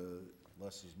 sometimes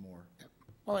less is more.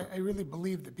 Well, I really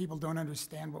believe that people don't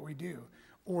understand what we do.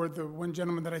 Or the one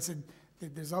gentleman that I said,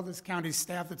 that there's all this county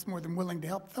staff that's more than willing to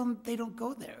help them, they don't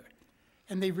go there.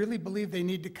 And they really believe they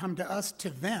need to come to us to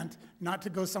vent, not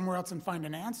to go somewhere else and find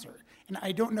an answer. And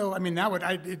I don't know, I mean, now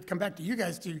I'd come back to you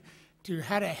guys to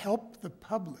how to help the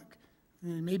public. I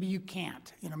mean, maybe you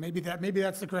can't, you know, maybe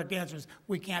that's the correct answer, is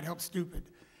we can't help stupid.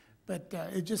 But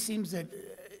it just seems that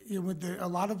you know, with a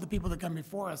lot of the people that come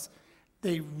before us,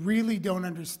 they really don't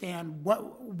understand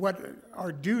what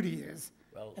our duty is,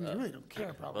 Well, and they really don't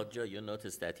care, probably. Well, Joe, you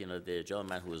notice that, you know, the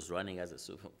gentleman who is running as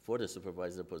for the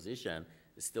supervisor position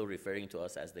is still referring to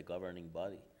us as the governing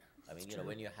body. I mean, you know,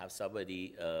 when you have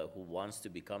somebody who wants to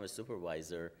become a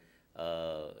supervisor,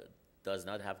 does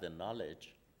not have the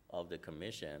knowledge of the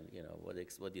commission, you know, what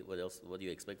do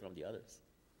you expect from the others?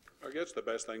 I guess the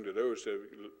best thing to do is to,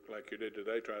 like you did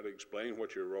today, try to explain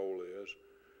what your role is,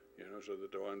 you know, so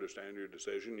that they'll understand your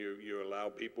decision. You allow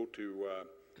people to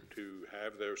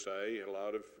have their say. A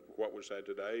lot of what was said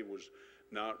today was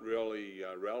not really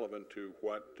relevant to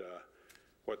what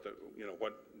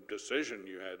decision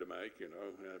you had to make.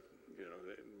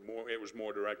 It was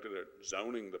more directed at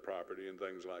zoning the property and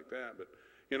things like that. But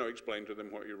you know, explain to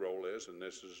them what your role is, and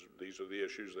these are the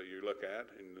issues that you look at,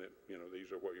 and that, you know,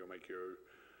 these are what you'll make your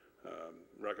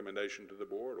recommendation to the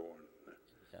board on.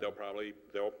 Yeah.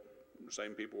 The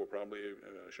same people will probably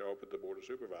show up at the Board of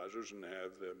Supervisors and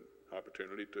have the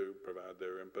opportunity to provide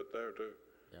their input there too.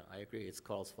 Yeah, I agree, it's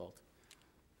Carl's fault.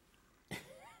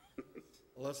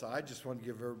 Alyssa, I just want to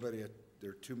give everybody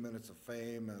their 2 minutes of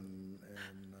fame, and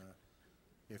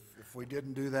if we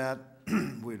didn't do that,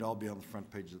 we'd all be on the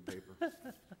front page of the paper.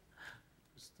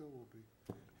 Still will be.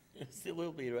 It still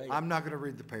will be, right? I'm not going to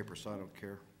read the paper, so I don't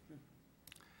care.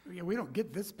 Yeah, we don't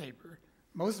get this paper.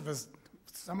 Most of us,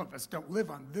 some of us don't live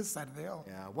on this side of the hill.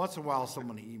 Yeah, once in a while,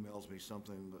 someone emails me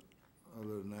something, but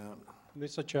other than that.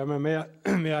 Mr. Chairman,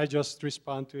 may I just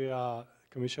respond to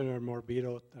Commissioner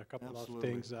Morbido, a couple Absolutely. of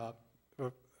things.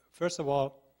 First of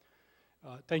all,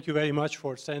 thank you very much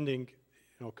for sending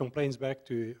complaints back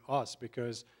to us,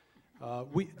 because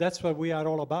that's what we are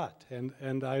all about.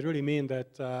 And I really mean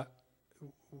that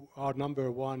our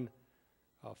number one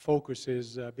focus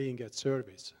is being at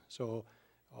service. So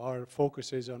our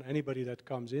focus is on anybody that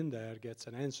comes in there gets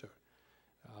an answer.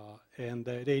 And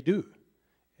they do.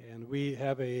 And we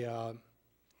have a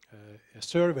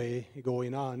survey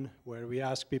going on where we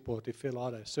ask people to fill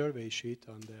out a survey sheet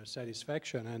on their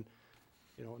satisfaction, and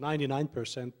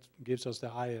 99% gives us the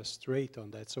highest rate on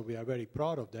that, so we are very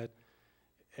proud of that.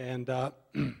 And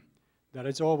there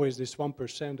is always this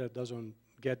 1% that doesn't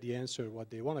get the answer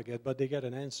what they want to get, but they get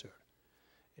an answer.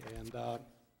 And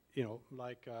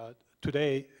like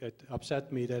today, it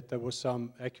upset me that there was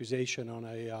some accusation on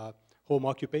a home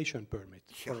occupation permit,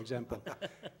 for example.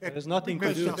 There's nothing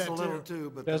to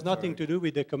do. There's nothing to do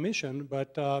with the commission,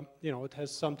 but it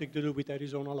has something to do with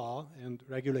Arizona law and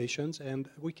regulations, and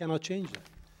we cannot change that.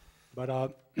 But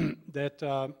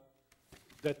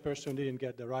that person didn't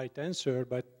get the right answer,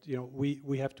 but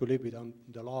we have to live with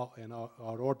the law and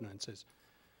our ordinances.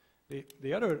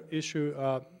 The other issue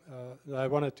that I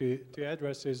wanted to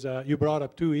address is you brought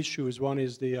up two issues. One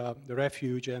is the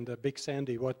refuge and the Big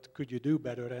Sandy. What could you do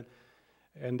better?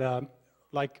 And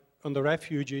like on the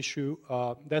refuge issue,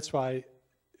 that's why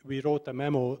we wrote a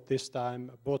memo this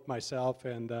time, both myself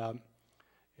and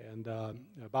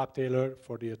Bob Taylor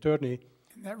for the attorney.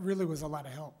 And that really was a lot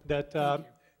of help.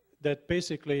 That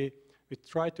basically we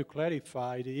tried to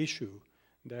clarify the issue,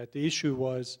 that the issue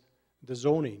was the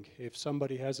zoning. If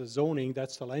somebody has a zoning,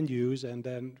 that's the land use, and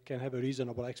then can have a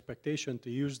reasonable expectation to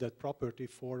use that property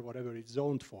for whatever it's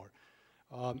zoned for.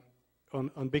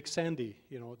 On Big Sandy,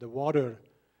 the water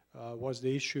was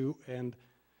the issue, and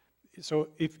so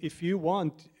if you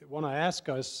want to ask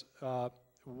us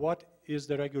what is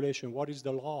the regulation, what is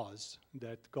the laws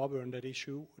that govern that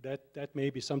issue, that may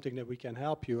be something that we can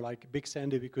help you. Like Big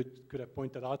Sandy, we could have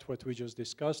pointed out what we just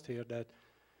discussed here, that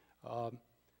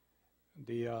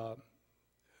the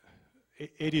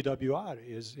ADWR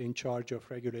is in charge of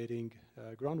regulating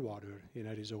groundwater in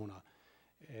Arizona.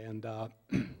 And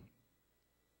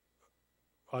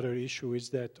other issue is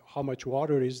that how much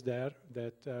water is there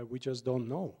that we just don't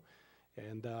know.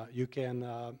 And you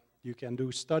can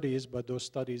do studies, but those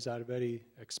studies are very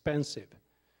expensive.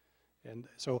 And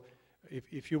so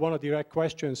if you want to direct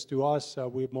questions to us,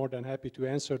 we're more than happy to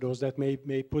answer those. That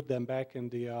may put them back in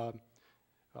the,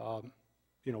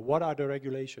 what are the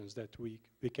regulations that we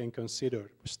can consider,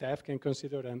 staff can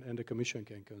consider, and the commission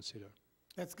can consider.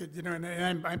 That's good,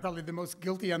 and I'm probably the most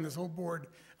guilty on this whole board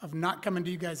of not coming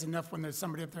to you guys enough when there's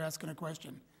somebody up there asking a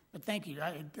question. But thank you,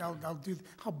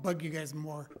 I'll bug you guys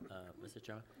more. Mr.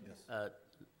 Chairman? Yes.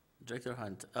 Director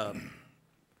Hunt,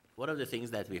 one of the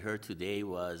things that we heard today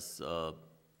was,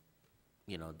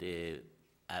 the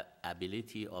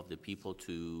ability of the people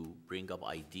to bring up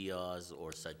ideas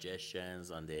or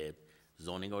suggestions on the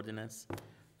zoning ordinance.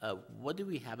 What do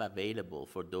we have available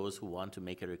for those who want to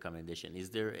make a recommendation? Is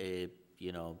there a,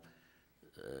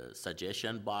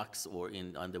 suggestion box or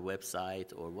on the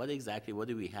website, or what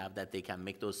do we have that they can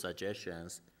make those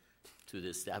suggestions to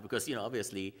the staff? Because,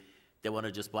 obviously, they want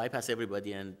to just bypass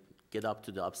everybody and get up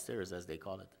to the upstairs, as they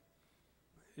call it.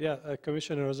 Yeah,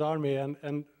 Commissioner Azarmi,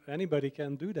 and anybody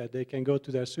can do that. They can go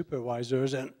to their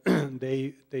supervisors, and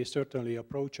they certainly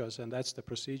approach us, and that's the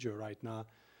procedure right now,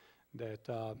 that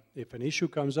if an issue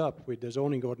comes up with the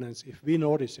zoning ordinance, if we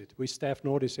notice it, we staff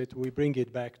notice it, we bring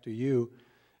it back to you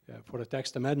for a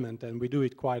text amendment, and we do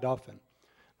it quite often.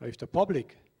 Now, if the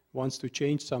public wants to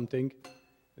change something,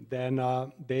 then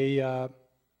they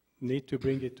need to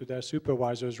bring it to their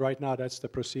supervisors. Right now, that's the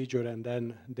procedure, and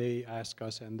then they ask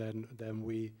us, and then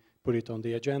we put it on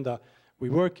the agenda.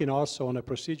 We're working also on a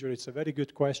procedure. It's a very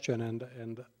good question,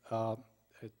 and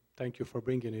thank you for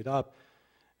bringing it up.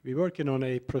 We're working on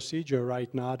a procedure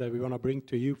right now that we want to bring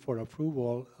to you for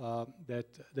approval, that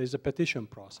there's a petition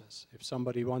process. If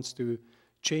somebody wants to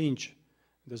change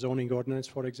the zoning ordinance,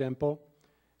 for example,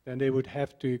 then they would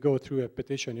have to go through a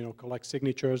petition, collect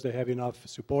signatures. They have enough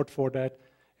support for that.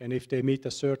 And if they meet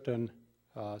a certain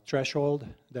threshold,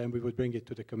 then we would bring it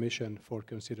to the commission for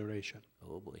consideration.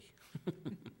 Oh, boy.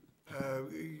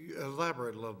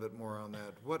 Elaborate a little bit more on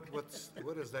that. What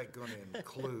is that going to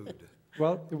include?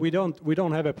 Well, we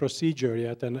don't have a procedure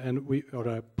yet, or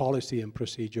a policy and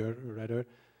procedure rather.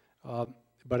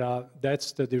 But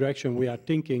that's the direction we are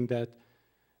thinking, that,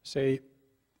 say,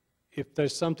 if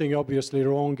there's something obviously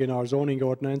wrong in our zoning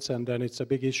ordinance, and then it's a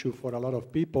big issue for a lot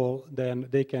of people, then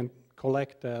they can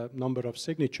collect a number of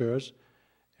signatures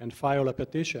and file a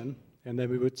petition, and then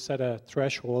we would set a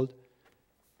threshold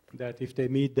that if they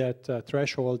meet that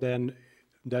threshold, then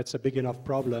that's a big enough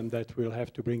problem that we'll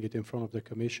have to bring it in front of the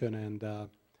commission and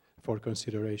for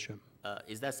consideration.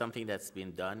 Is that something that's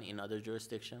been done in other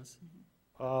jurisdictions?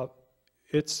 I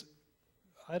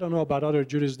don't know about other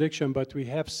jurisdictions, but we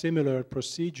have similar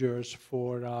procedures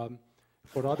for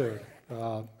other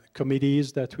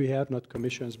committees that we have, not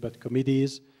commissions, but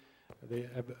committees. They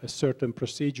have a certain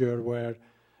procedure where,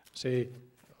 say,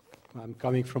 I'm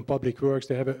coming from Public Works,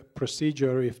 they have a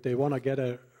procedure if they want to get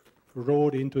a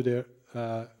road into the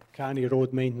county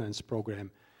road maintenance program,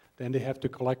 then they have to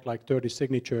collect like 30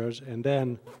 signatures, and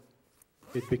then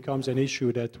it becomes an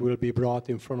issue that will be brought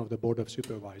in front of the Board of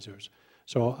Supervisors.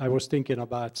 So I was thinking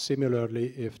about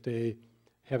similarly, if they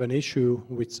have an issue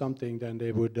with something, then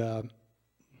they would have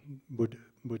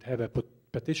a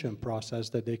petition process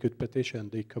that they could petition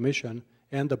the commission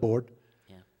and the board,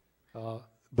 yeah.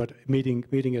 But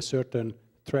meeting a certain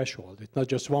threshold. It's not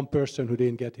just one person who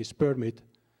didn't get his permit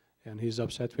and he's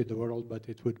upset with the world, but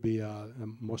it would be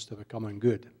most of a common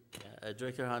good. Yeah,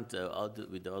 Director Hunt,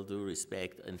 with all due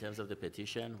respect, in terms of the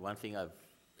petition, one thing I've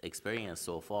experienced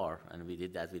so far, and we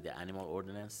did that with the animal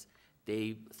ordinance,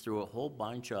 they threw a whole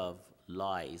bunch of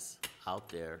lies out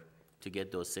there to get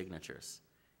those signatures.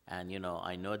 And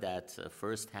I know that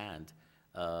firsthand,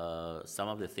 some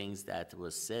of the things that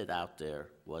was said out there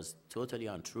was totally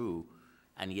untrue,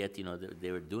 and yet,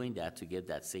 they were doing that to get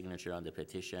that signature on the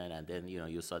petition, and then,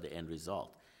 you saw the end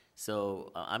result.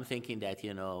 So I'm thinking that,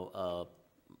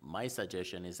 my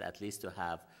suggestion is at least to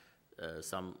have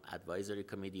some advisory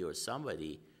committee or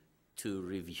somebody to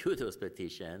review those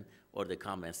petitions or the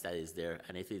comments that is there,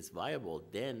 and if it's viable,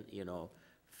 then,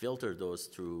 filter those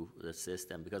through the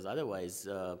system, because otherwise,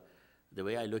 the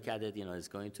way I look at it, it's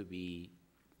going to be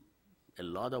a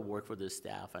lot of work for the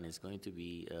staff, and it's going to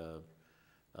be,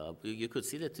 you could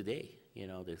see that today. You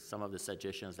know, some of the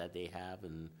suggestions that they have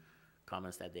and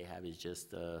comments that they have is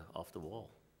just off the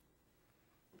wall.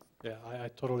 Yeah, I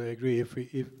totally agree. If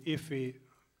we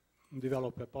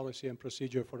develop a policy and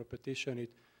procedure for a petition,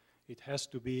 it has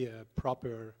to be a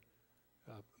proper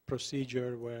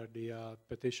procedure where the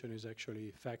petition is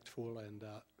actually factful and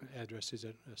addresses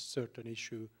a certain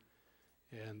issue,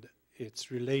 and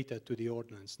it's related to the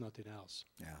ordinance, nothing else.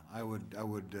 Yeah, I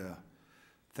would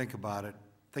think about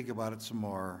it some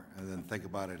more, and then think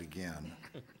about it again.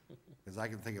 Because I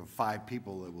can think of 5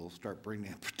 people that will start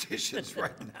bringing in petitions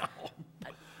right now.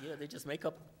 Yeah, they just make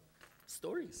up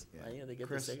stories. Yeah. Right? You know, they get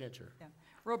Chris? the signature. Yeah,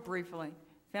 real briefly,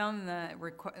 found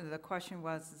the question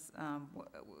was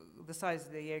the size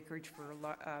of the acreage for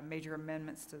major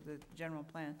amendments to the general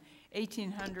plan.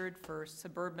 1,800 for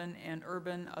suburban and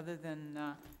urban, other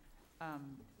than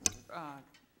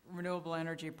renewable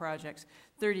energy projects,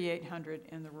 3,800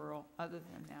 in the rural, other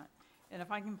than that. And if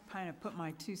I can kind of put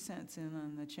my 2 cents in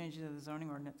on the changes of the zoning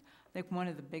ordinance, I think one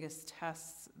of the biggest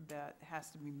tests that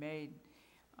has to be made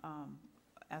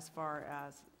as far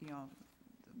as, you know,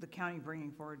 the county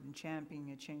bringing forward and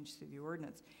championing a change to the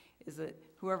ordinance is that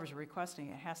whoever's requesting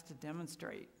it has to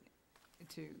demonstrate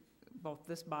to both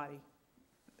this body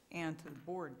and to the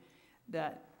board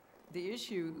that the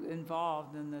issue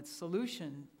involved and the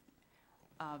solution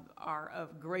are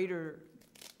of greater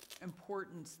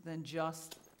importance than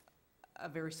just a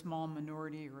very small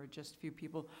minority or just a few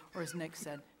people, or as Nick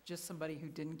said, just somebody who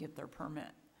didn't get their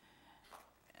permit.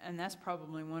 And that's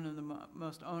probably one of the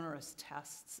most onerous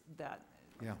tests that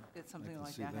Yeah, it's something can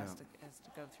like see that has that.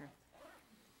 to go through.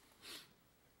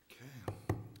 Okay.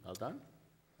 All done?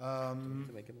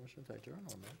 To make a motion to adjourn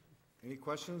on that. Any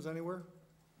questions anywhere?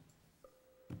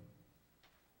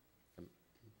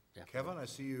 Yeah. Kevin, I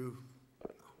see you.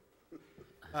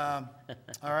 All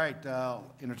right,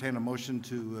 entertain a motion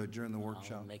to adjourn the I'll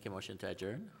workshop. make a motion to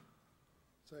adjourn.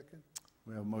 Second.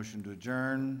 We have a motion to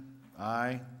adjourn.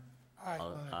 Aye.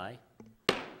 Aye.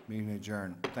 Meeting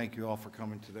adjourned. Thank you all for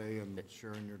coming today and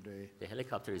sharing your day. The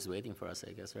helicopter is waiting for us,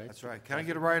 I guess, right? That's right. Can I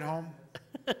get a ride home?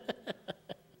 I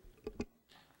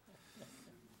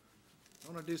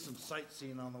want to do some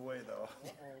sightseeing on the way, though.